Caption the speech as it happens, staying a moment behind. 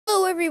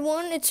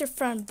everyone, it's your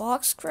friend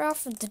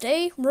Boxcraft, and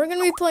today we're going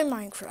to be playing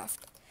Minecraft.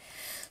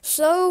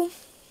 So,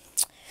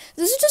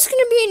 this is just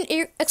going to be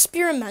an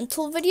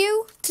experimental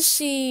video to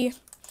see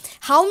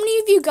how many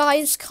of you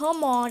guys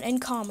come on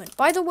and comment.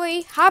 By the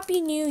way, Happy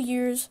New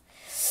Year's.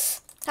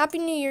 Happy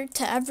New Year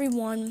to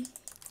everyone.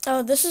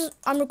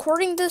 I'm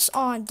recording this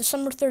on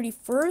December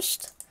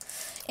 31st,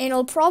 and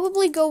it'll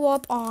probably go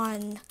up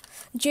on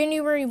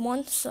January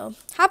 1st, so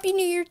Happy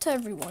New Year to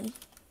everyone.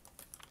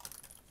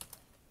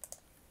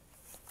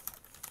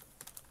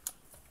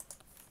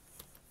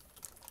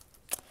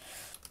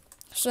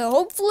 So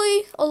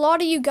hopefully a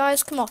lot of you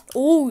guys come up.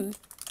 Oh,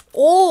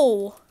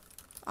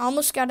 I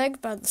almost got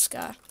egged by this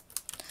guy.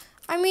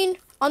 I mean,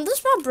 on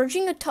this map,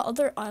 bridging it to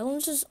other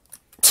islands is,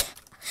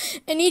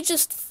 and he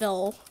just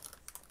fell.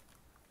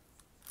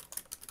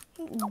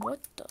 What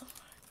the?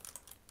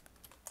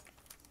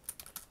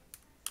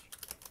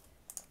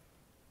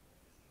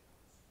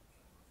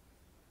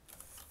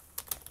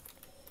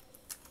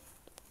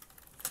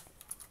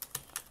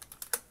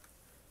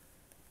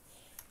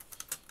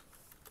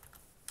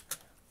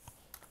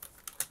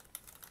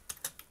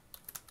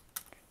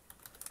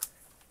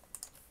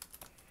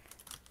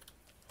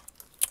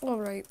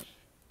 Alright.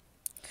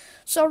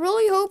 So I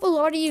really hope a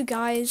lot of you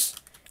guys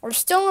are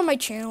still on my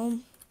channel,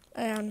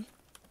 and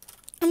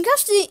I'm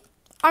guessing,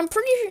 I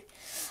feel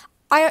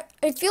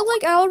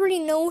like I already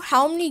know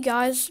how many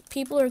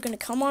people are going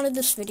to come onto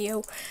this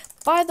video.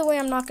 By the way,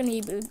 I'm not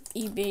going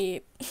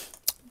to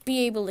be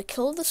able to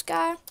kill this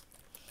guy,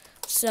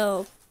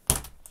 so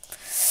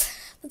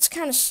that's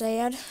kind of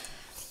sad.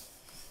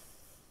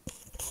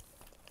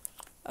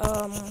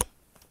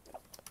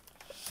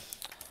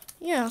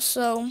 Yeah,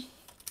 so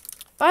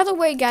by the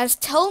way, guys,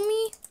 tell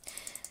me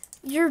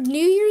your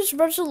New Year's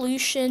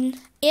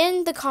resolution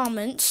in the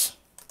comments.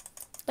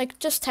 Like,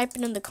 just type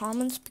it in the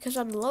comments, because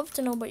I'd love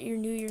to know what your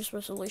New Year's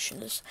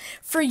resolution is.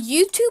 For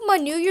YouTube, my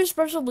New Year's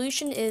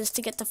resolution is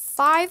to get to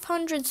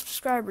 500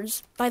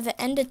 subscribers by the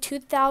end of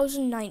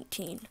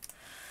 2019.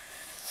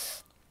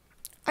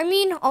 I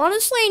mean,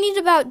 honestly, I need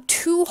about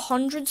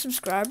 200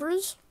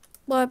 subscribers,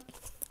 but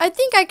I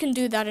think I can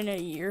do that in a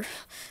year.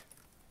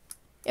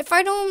 If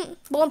I don't,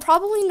 well, I'm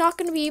probably not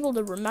going to be able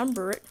to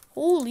remember it.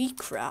 Holy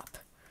crap.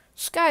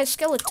 Sky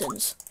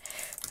skeletons.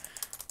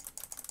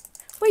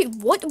 Wait,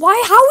 what?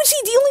 Why? How is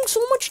he dealing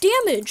so much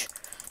damage?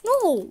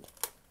 No.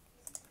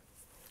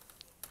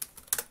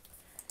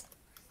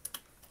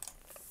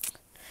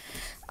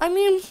 I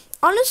mean,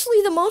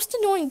 honestly, the most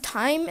annoying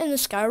time in the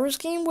Skywars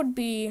game would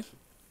be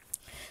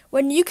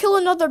when you kill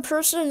another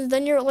person and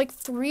then you're at like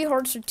 3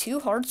 hearts or 2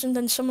 hearts and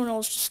then someone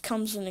else just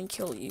comes in and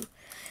kill you.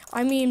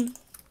 I mean,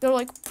 they're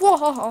like,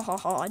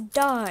 wah-ha-ha-ha-ha,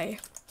 die.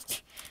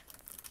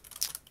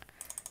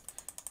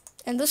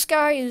 And this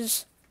guy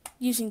is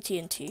using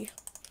TNT.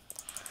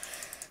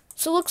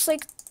 So it looks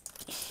like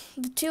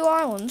the 2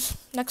 islands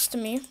next to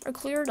me are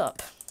cleared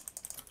up.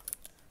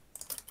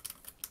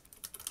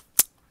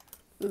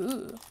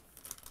 Ooh.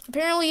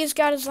 Apparently he's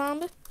got a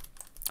zombie.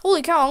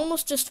 Holy cow, I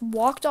almost just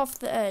walked off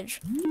the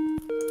edge.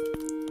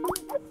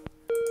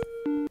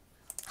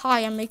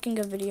 Hi, I'm making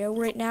a video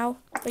right now.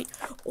 Wait,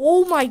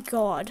 oh my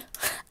god.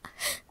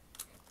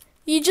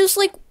 He just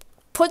like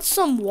put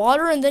some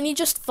water and then he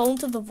just fell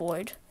into the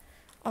void.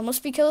 I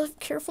must be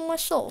careful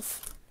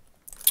myself.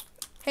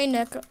 Hey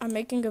Nick, I'm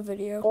making a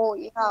video. Oh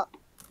yeah.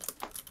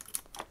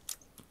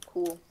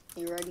 Cool.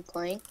 You already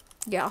playing?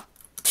 Yeah.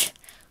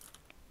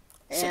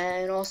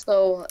 And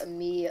also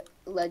me,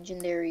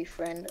 legendary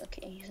friend.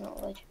 Okay, he's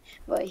not legend,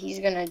 but he's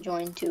gonna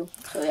join too.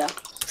 So yeah.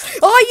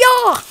 Oh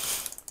yeah!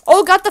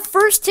 Oh, got the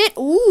first hit.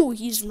 Ooh,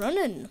 he's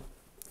running.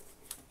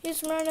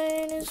 He's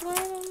running.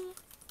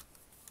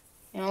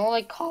 You know,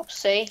 like cops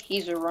say,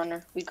 he's a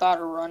runner. We got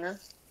a runner.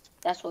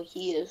 That's what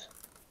he is.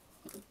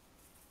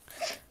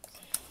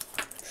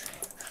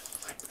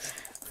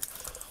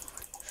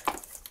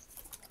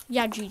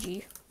 Yeah,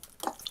 GG.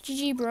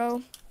 GG,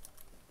 bro.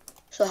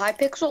 So,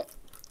 Hypixel.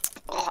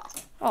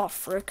 Oh,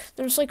 frick.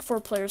 There's like 4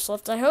 players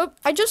left.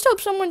 I just hope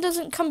someone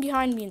doesn't come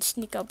behind me and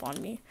sneak up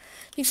on me.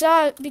 Because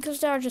that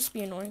would just be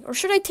annoying. Or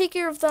should I take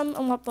care of them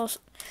and let those...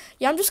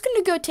 Yeah, I'm just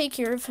gonna go take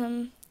care of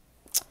him.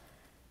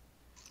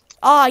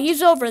 Ah,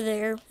 he's over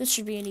there. This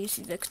should be an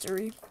easy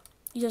victory.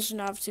 He doesn't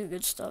have too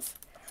good stuff.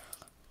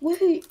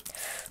 Wait.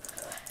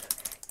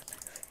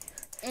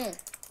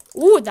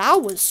 Ooh,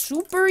 that was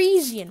super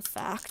easy, in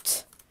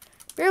fact.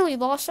 Barely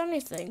lost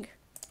anything.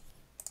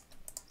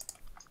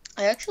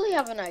 I actually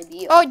have an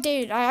idea. Oh,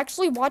 dude, I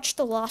actually watched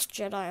The Last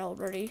Jedi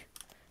already.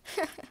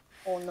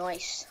 Oh,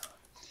 nice.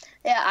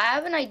 Yeah, I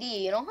have an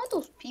idea. You know how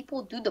those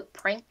people do the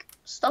prank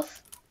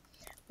stuff?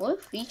 What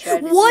if we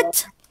tried to do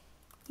What?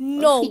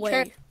 No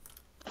way.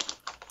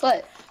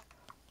 But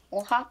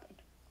what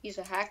happened? He's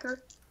a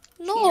hacker?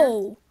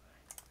 No.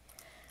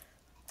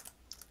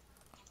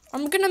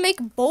 I'm gonna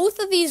make both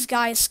of these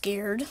guys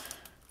scared.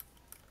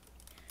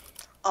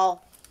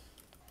 Oh.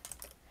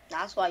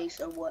 That's why you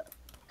said what?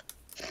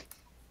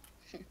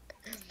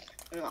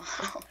 No.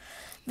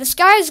 This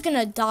guy is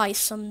gonna die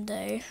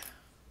someday.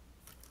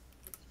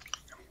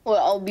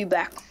 Well, I'll be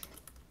back.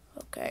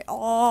 Okay.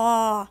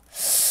 Oh,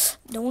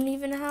 don't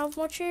even have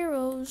much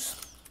arrows.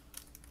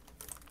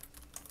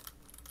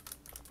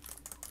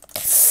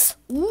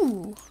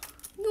 Ooh,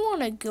 you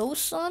wanna go,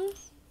 son?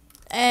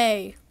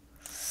 Hey.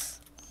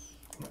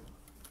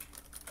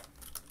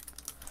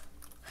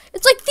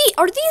 It's like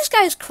are these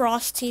guys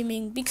cross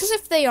teaming? Because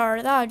if they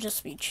are, that would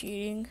just be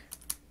cheating.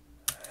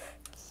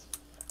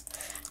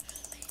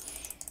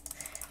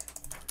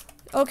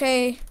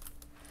 Okay.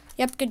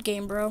 Yep, good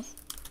game, bro.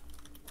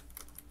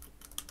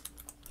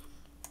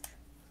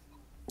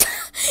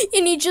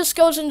 And he just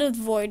goes into the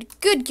void.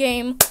 Good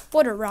game.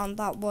 What a round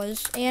that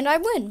was. And I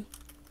win.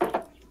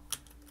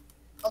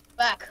 Oh,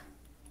 back.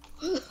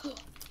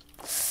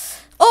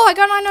 Oh, I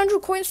got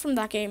 900 coins from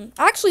that game.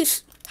 Actually,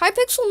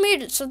 Hypixel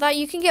made it so that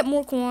you can get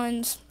more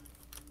coins.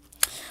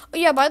 Oh,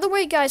 yeah, by the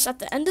way, guys, at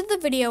the end of the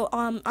video,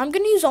 I'm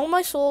going to use all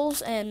my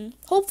souls and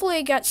hopefully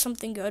I get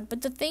something good.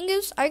 But the thing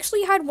is, I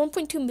actually had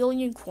 1.2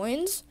 million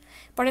coins,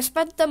 but I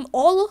spent them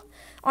all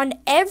on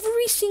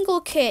every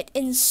single kit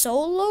in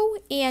solo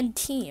and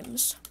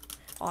teams.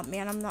 Oh,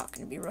 man, I'm not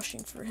going to be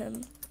rushing for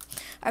him.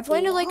 I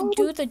plan to, like,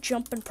 do the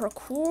jump and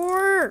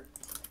parkour.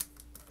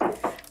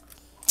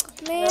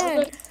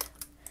 Man,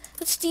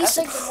 that's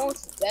decent. That's like the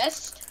most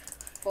best,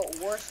 but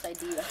worst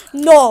idea.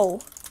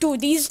 No,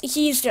 dude,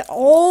 he's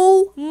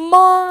oh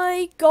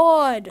my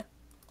god.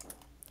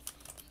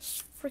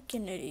 This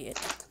freaking idiot.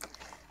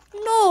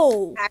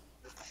 No.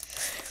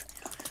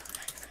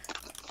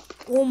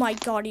 Oh my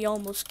god, he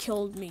almost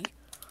killed me.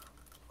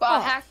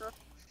 Got a hacker.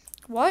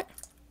 What?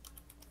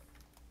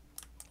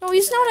 No,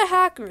 he's not a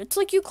hacker. It's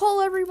like you call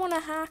everyone a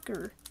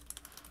hacker.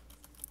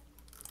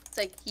 It's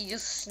like he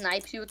just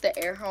snipes you with the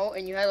arrow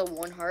and you have a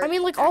 1 heart. I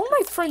mean, like, all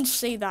my friends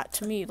say that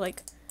to me.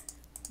 Like,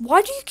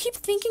 why do you keep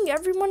thinking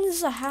everyone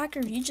is a hacker?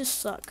 You just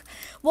suck.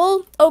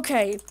 Well,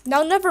 okay.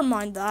 Now, never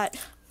mind that.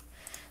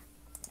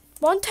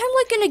 One time,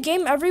 like, in a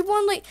game,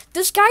 everyone, like,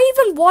 this guy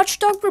even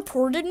Watchdog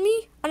reported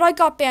me, and I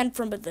got banned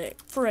for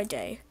a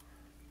day.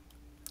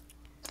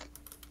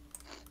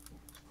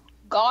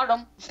 Got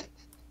him.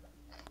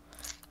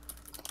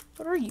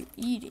 What are you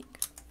eating?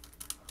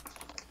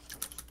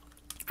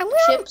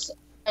 Chips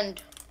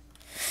and...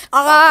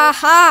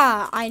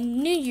 Aha! I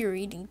knew you were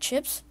eating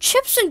chips.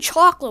 Chips and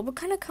chocolate. What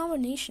kind of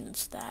combination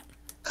is that?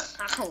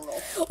 I don't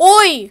know.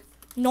 Oi!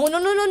 No, no,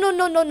 no, no, no,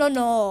 no, no, no,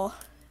 no.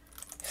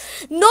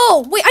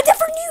 No! Wait, I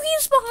never knew he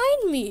was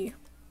behind me.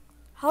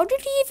 How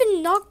did he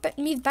even knock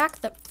me back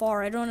that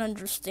far? I don't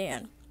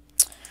understand.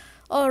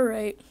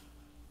 Alright.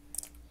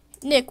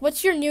 Nick,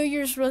 what's your New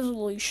Year's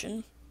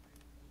resolution?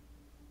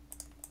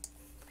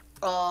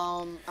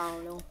 I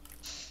don't know.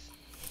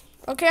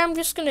 Okay, I'm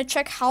just gonna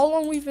check how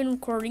long we've been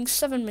recording.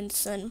 7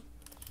 minutes in.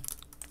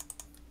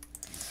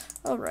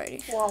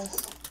 Alrighty. Wow.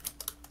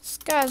 This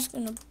guy's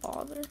gonna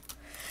bother.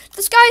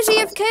 This guy's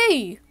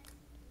AFK!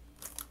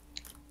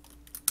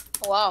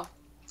 Wow.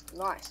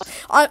 Nice.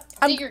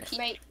 I'm your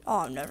teammate.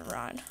 Oh, never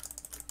mind.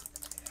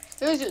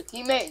 If it was your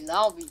teammate,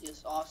 that would be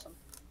just awesome.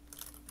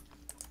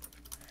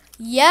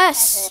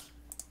 Yes!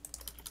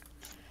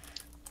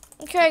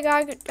 Okay,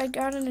 I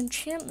got an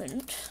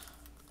enchantment.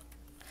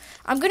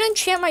 I'm gonna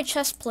enchant my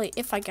chest plate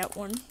if I get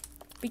one.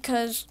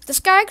 Because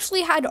this guy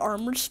actually had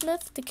Armor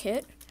Smith, the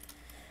kit.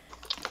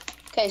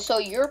 Okay, so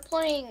you're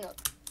playing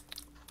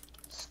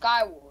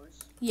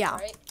Skywars. Yeah.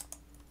 Right?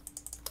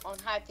 On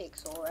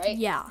Hypixel, right?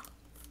 Yeah.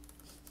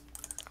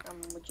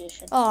 I'm a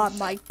magician. Oh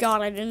my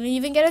god, I didn't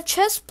even get a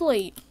chest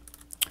plate.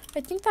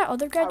 I think that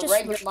other guy I just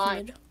read your switched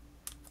mind. mid.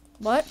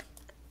 What?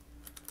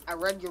 I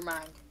read your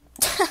mind.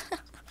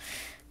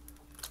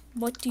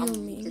 What do you I'm a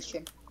mean?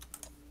 magician.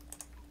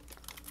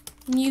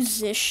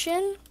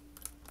 Musician?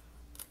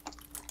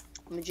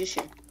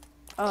 Magician.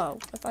 Oh,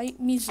 if I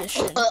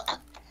musician.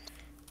 Well,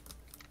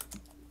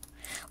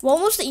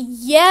 almost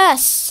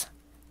yes.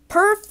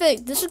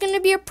 Perfect. This is gonna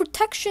be a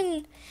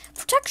protection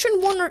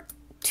 1 or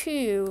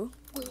 2.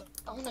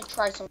 I want to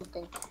try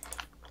something.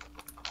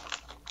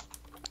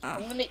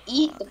 I'm gonna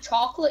eat the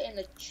chocolate and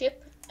the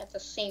chip at the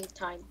same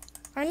time.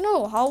 I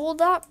know. How will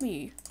that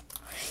be?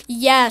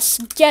 Yes,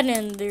 get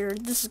in there.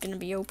 This is gonna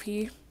be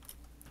OP.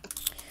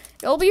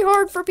 It'll be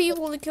hard for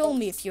people to kill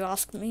me if you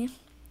ask me.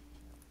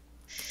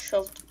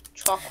 Shoved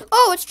chocolate.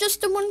 Oh, it's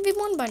just a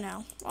 1v1 by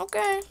now.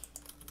 Okay.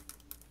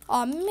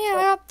 Oh man,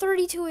 I got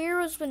 32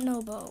 arrows but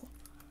no bow.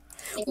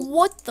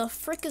 What the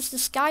frick is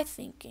this guy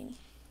thinking?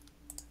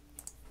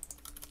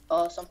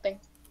 Something.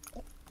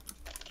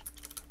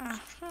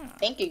 Uh-huh.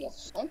 Thinking of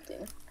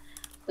something,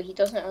 but he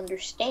doesn't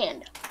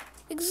understand.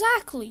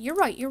 Exactly. You're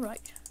right. You're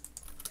right.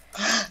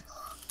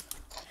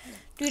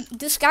 Dude,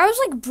 this guy was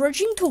like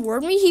bridging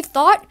toward me. He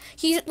thought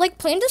he like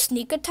planned a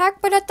sneak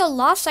attack, but at the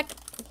last second.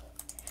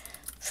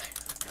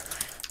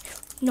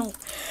 No.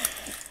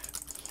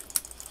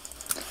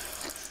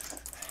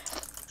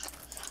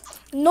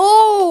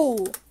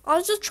 No! I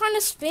was just trying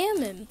to spam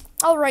him.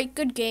 Alright,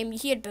 good game.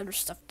 He had better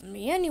stuff than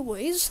me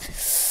anyways.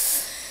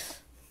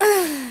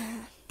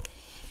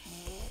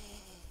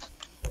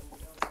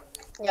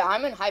 Yeah,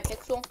 I'm in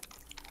Hypixel,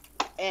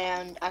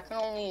 and I can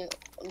only...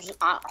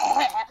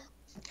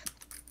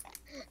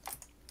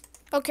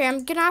 Okay,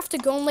 I'm gonna have to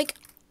go in like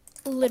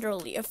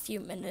literally a few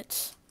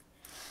minutes.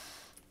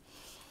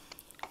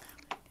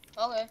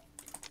 Okay.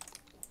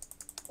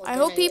 I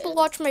hope people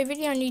watch my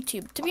video on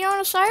YouTube. To be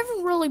honest, I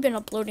haven't really been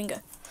uploading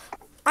it.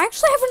 I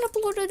actually haven't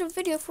uploaded a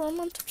video for a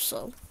month or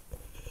so.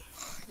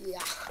 Yeah.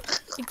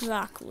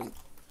 Exactly.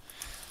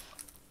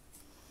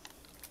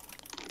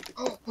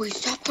 Oh, wait,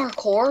 is that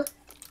parkour?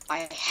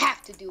 I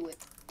have to do it.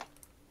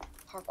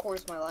 Parkour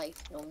is my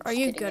life. No, I'm Are just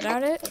you kidding. good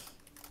at it?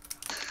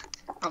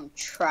 I'm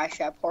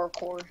trash at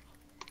parkour.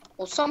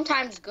 Well,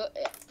 sometimes good.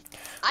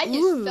 I just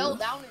Ooh. fell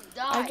down and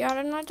I died. got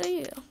an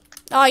idea.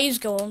 Oh, he's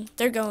going.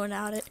 They're going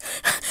at it.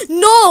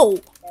 No!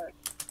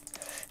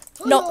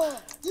 No.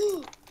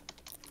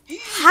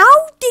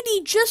 How did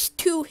he just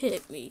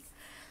two-hit me?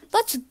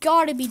 That's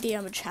gotta be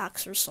damage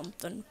hacks or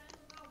something.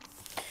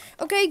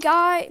 Okay,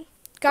 guy.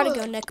 Gotta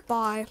go, Nick.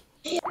 Bye.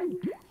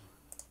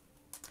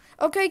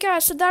 Okay,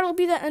 guys, so that'll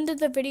be the end of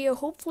the video.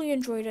 Hopefully you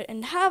enjoyed it,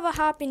 and have a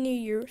happy new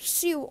year.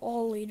 See you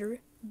all later.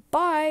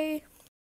 Bye.